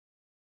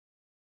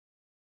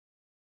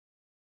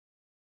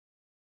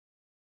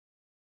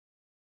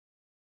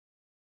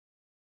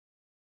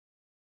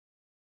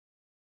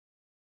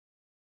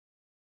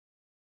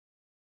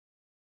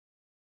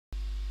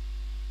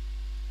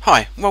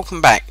Hi,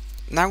 welcome back.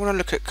 Now we're going to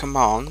look at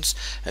commands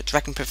at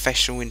Dragon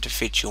Professional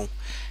Individual,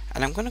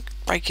 and I'm going to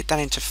break it down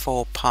into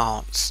 4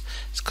 parts.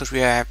 It's because we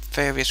have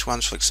various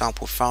ones, for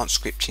example advanced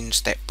scripting,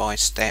 step by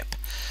step,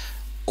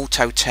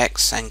 auto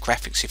text and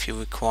graphics if you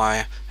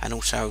require, and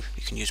also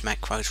you can use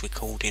macros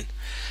recording.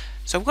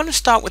 So we're going to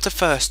start with the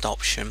first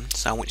option.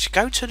 So I want you to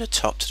go to the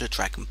top to the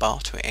Dragon bar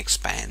to it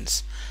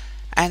expands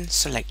and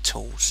select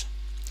tools.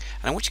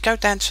 And I want you to go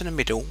down to the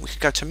middle. We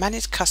could go to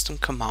manage custom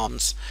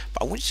commands,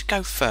 but I want you to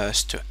go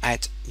first to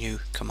add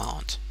new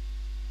command.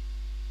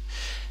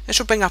 This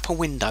will bring up a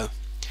window.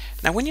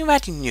 Now when you're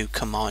adding new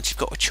commands, you've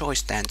got a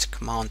choice down to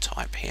command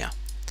type here,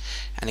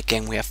 and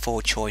again we have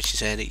 4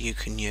 choices there that you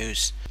can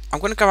use. I'm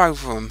going to go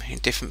over them in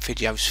different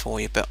videos for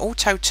you, but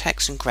auto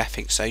text and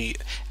graphics, so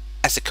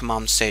as the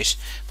command says,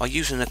 by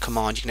using the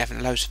command you can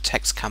have loads of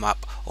text come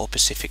up or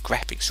specific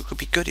graphics. So it could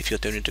be good if you're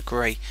doing a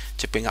degree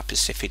to bring up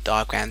specific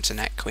diagrams and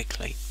that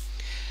quickly.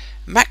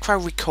 Macro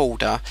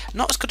recorder,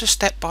 not as good as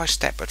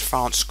step-by-step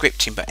advanced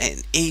scripting, but an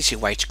easy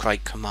way to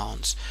create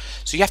commands.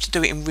 So you have to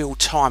do it in real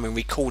time and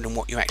recording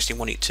what you actually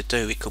want it to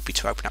do. It could be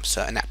to open up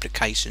certain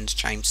applications,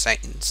 change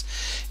settings.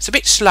 It's a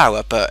bit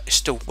slower, but it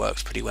still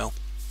works pretty well.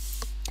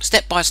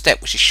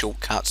 Step-by-step, which is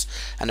shortcuts,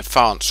 and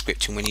advanced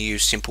scripting when you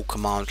use simple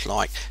commands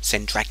like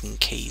send dragon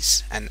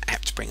keys and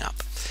app to bring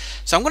up.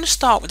 So I'm going to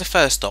start with the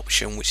first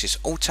option, which is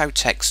auto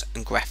text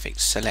and graphics.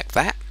 Select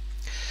that.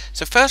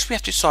 So first we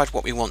have to decide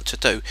what we want to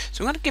do.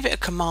 So I'm going to give it a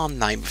command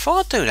name. Before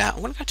I do that, I'm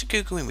going to go to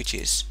Google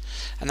Images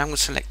and I'm going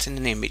to select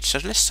an image. So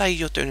let's say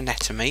you're doing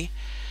anatomy,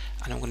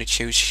 and I'm going to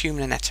choose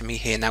human anatomy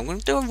here. Now I'm going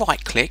to do a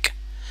right click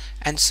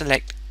and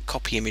select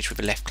copy image with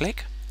a left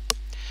click.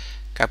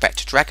 Go back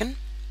to Dragon,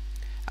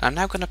 and I'm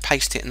now going to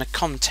paste it in the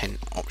content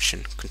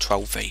option,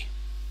 Control V.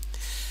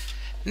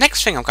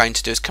 Next thing I'm going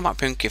to do is come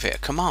up here and give it a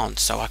command.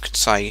 So I could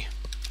say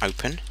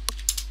open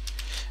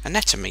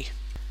anatomy.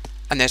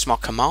 And there's my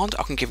command.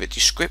 I can give it a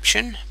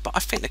description, but I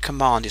think the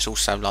command is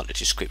also like the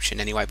description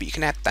anyway, but you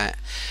can add that.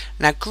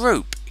 Now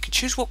group, you can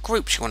choose what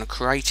groups you want to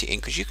create it in,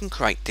 because you can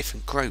create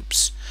different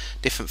groups,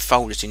 different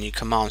folders in your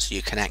commands so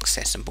you can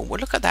access them, but we'll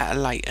look at that at a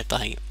later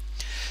date.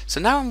 So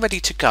now I'm ready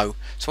to go.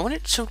 So I want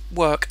it to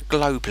work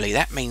globally.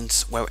 That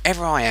means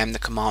wherever I am the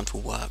command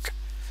will work.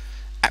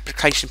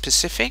 Application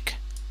specific,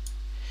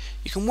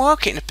 you can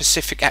work it in a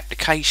specific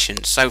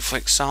application. So for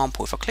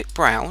example, if I click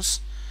browse,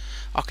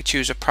 I could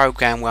choose a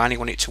program where I only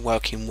want it to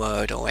work in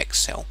Word or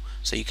Excel,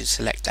 so you can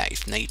select that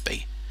if need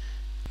be.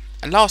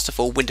 And last of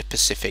all, window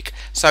specific.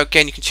 So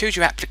again, you can choose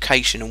your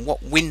application and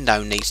what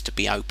window needs to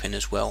be open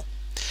as well.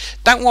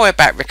 Don't worry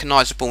about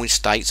recognisable in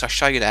states. I'll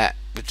show you that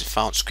with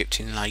advanced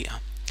scripting later.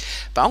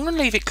 But I'm going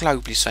to leave it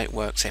globally so it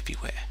works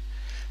everywhere.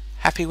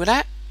 Happy with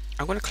that?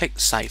 I'm going to click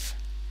Save.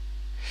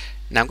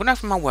 Now I'm going to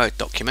open my Word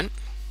document,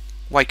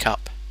 wake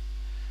up,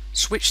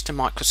 switch to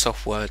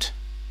Microsoft Word,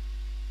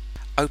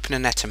 open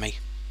anatomy,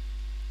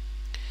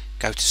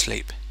 go to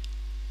sleep,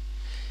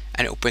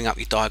 and it will bring up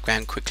your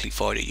diagram quickly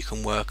for you that you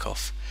can work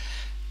off.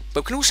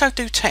 But we can also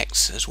do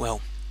text as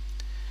well.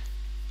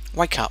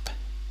 Wake up,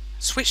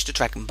 switch to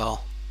Dragon bar,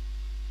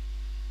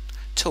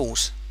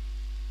 tools,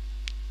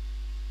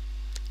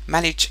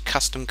 manage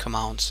custom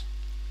commands,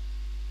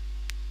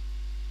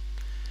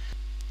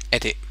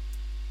 edit,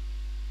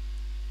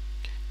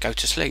 go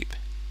to sleep.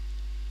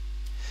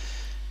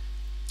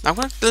 Now I'm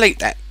going to delete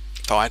that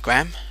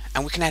diagram,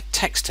 and we can add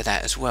text to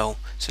that as well.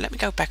 So let me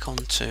go back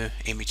onto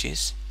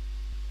images,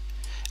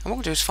 and what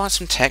we'll do is find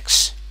some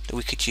text that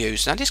we could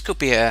use. Now this could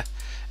be a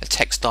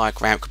text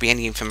diagram, it could be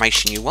any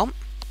information you want.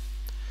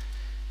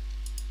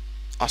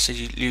 I said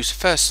you use the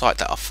first site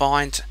that I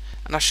find,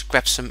 and I should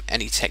grab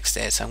any text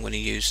there, so I'm going to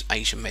use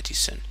Asian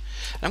medicine.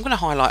 And I'm going to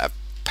highlight a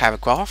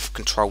paragraph,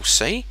 Control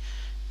C,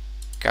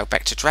 go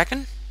back to Dragon,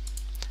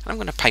 and I'm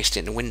going to paste it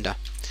in the window.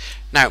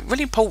 Now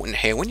really important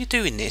here, when you're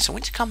doing this, I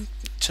want you to come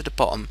to the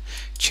bottom,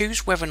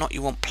 choose whether or not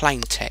you want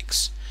plain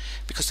text,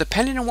 because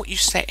depending on what you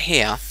set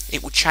here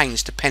it will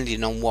change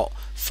depending on what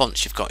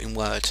fonts you've got in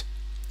Word.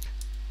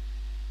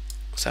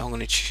 So I'm going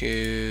to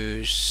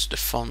choose the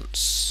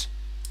fonts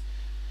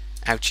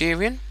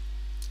Algerian,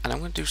 and I'm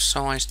going to do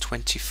size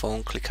 24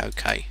 and click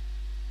OK.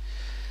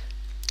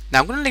 Now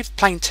I'm going to leave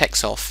plain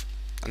text off,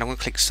 and I'm going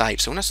to click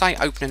Save. So when I say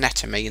open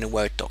anatomy in a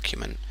Word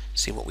document,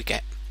 see what we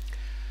get.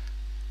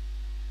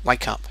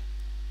 Wake up,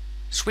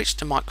 switch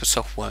to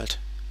Microsoft Word,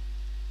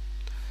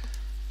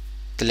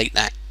 delete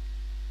that,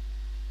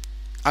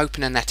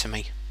 open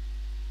anatomy,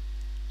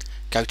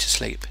 go to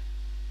sleep.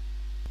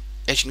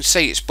 As you can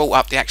see, it's brought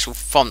up the actual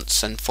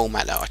fonts and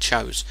format that I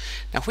chose.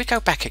 Now if we go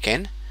back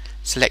again,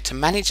 select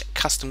manage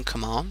custom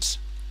commands,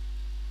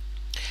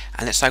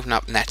 and let's open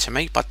up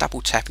anatomy by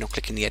double tapping or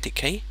clicking the edit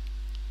key.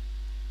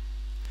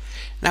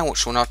 Now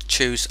what I'll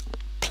choose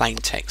plain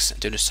text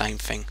and do the same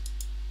thing.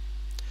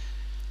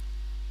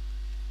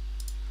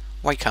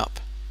 Wake up,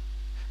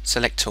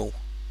 select all,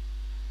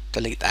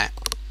 delete that,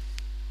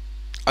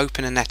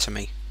 open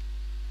anatomy,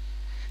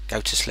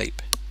 go to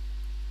sleep.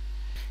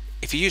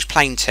 If you use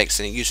plain text,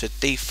 then use the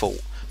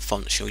default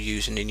fonts you're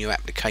using in your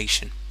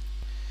application.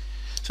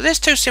 So there's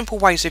 2 simple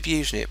ways of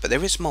using it, but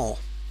there is more.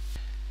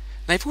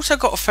 They've also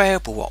got a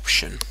variable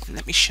option.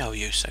 Let me show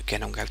you. So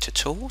again, I'm going to go to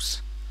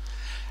Tools.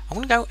 I'm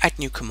going to go Add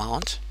New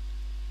Command.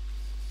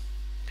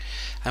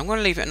 And I'm going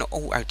to leave it in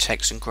Auto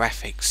Text and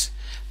Graphics.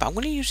 But I'm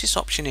going to use this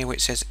option here where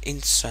it says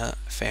Insert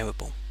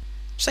Variable.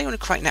 Say you want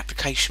to create an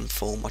application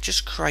form or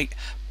just create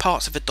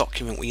parts of a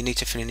document where you need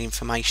to fill in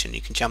information,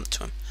 you can jump to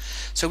them.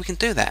 So we can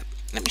do that.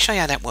 Let me show you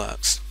how that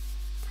works.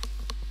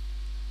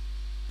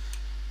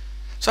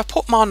 So I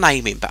put my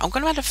name in, but I'm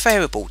going to add a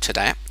variable to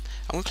that.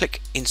 I'm going to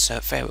click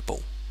Insert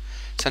Variable.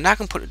 So now I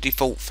can put a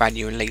default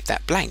value and leave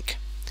that blank.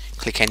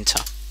 Click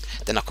Enter.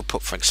 Then I can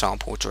put, for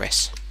example,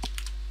 address.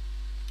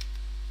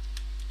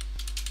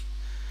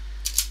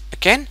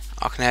 Again,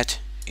 I can add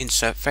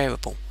Insert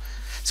Variable.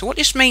 So what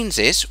this means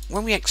is,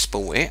 when we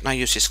export it, and I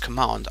use this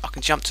command, I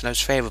can jump to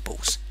those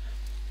variables.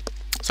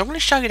 So I'm going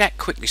to show you that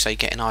quickly so you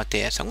get an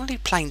idea. So I'm going to do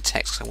plain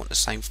text because I want the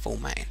same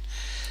formatting.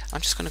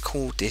 I'm just going to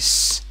call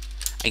this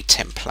a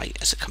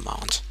template as a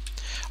command.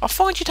 I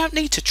find you don't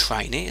need to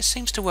train it. It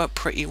seems to work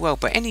pretty well,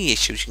 but any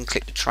issues you can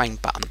click the train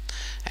button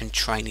and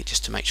train it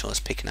just to make sure it's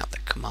picking up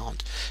that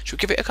command. Should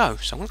we give it a go?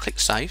 So I'm going to click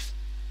save.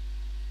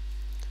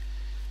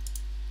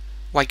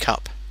 Wake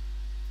up.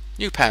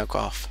 New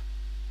paragraph.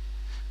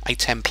 A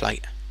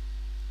template.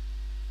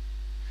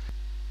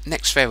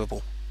 Next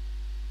variable.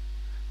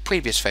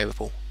 Previous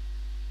variable.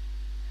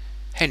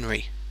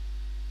 Henry.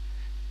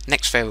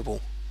 Next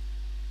variable.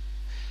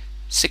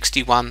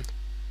 61.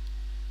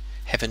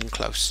 Heaven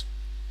close.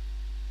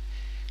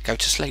 Go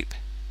to sleep.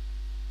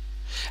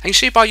 And you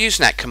see, by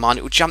using that command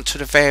it will jump to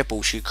the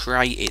variables you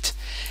created.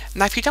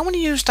 Now if you don't want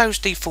to use those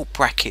default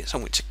brackets, I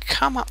want you to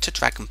come up to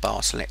drag and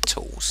bar, select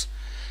Tools,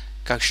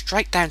 go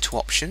straight down to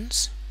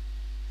Options,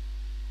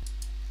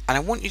 and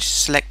I want you to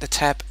select the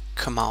tab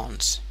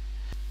Commands.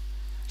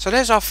 So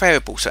there's our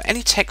variable. So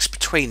any text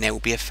between there will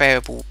be a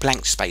variable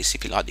blank space,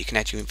 if you like, that you can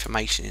add your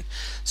information in.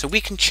 So we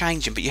can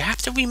change them, but you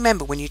have to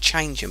remember when you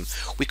change them,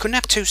 we couldn't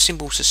have two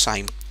symbols the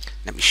same.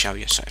 Let me show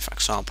you. So for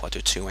example, I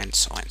do two and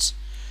signs.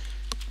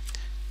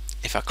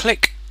 If I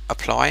click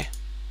Apply,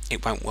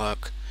 it won't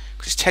work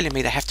because it's telling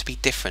me they have to be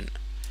different.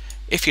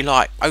 If you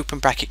like, open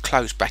bracket,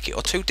 close bracket,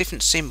 or two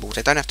different symbols.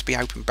 They don't have to be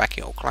open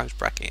bracket or close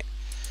bracket.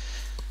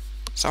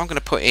 So I'm going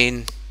to put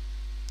in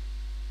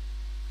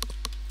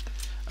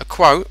a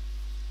quote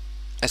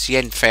as the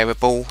end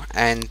variable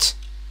and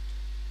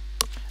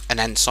an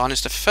and sign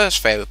as the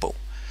first variable.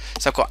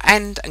 So I've got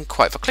and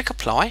quote. If I click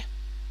Apply,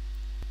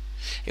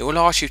 it will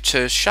ask you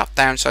to shut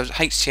down so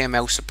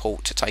HTML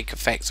support to take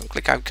effect, and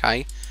click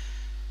OK.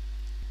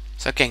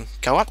 So again,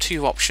 go up to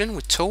your option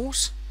with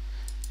Tools,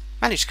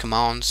 Manage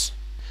Commands.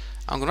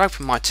 I'm going to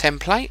open my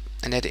template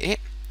and edit it.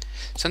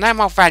 So now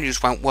my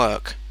values won't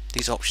work,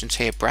 these options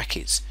here,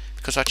 brackets,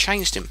 because I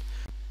changed them.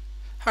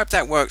 Hope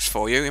that works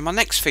for you. In my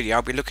next video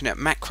I'll be looking at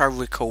macro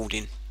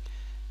recording.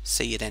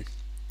 See you then.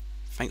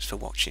 Thanks for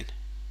watching.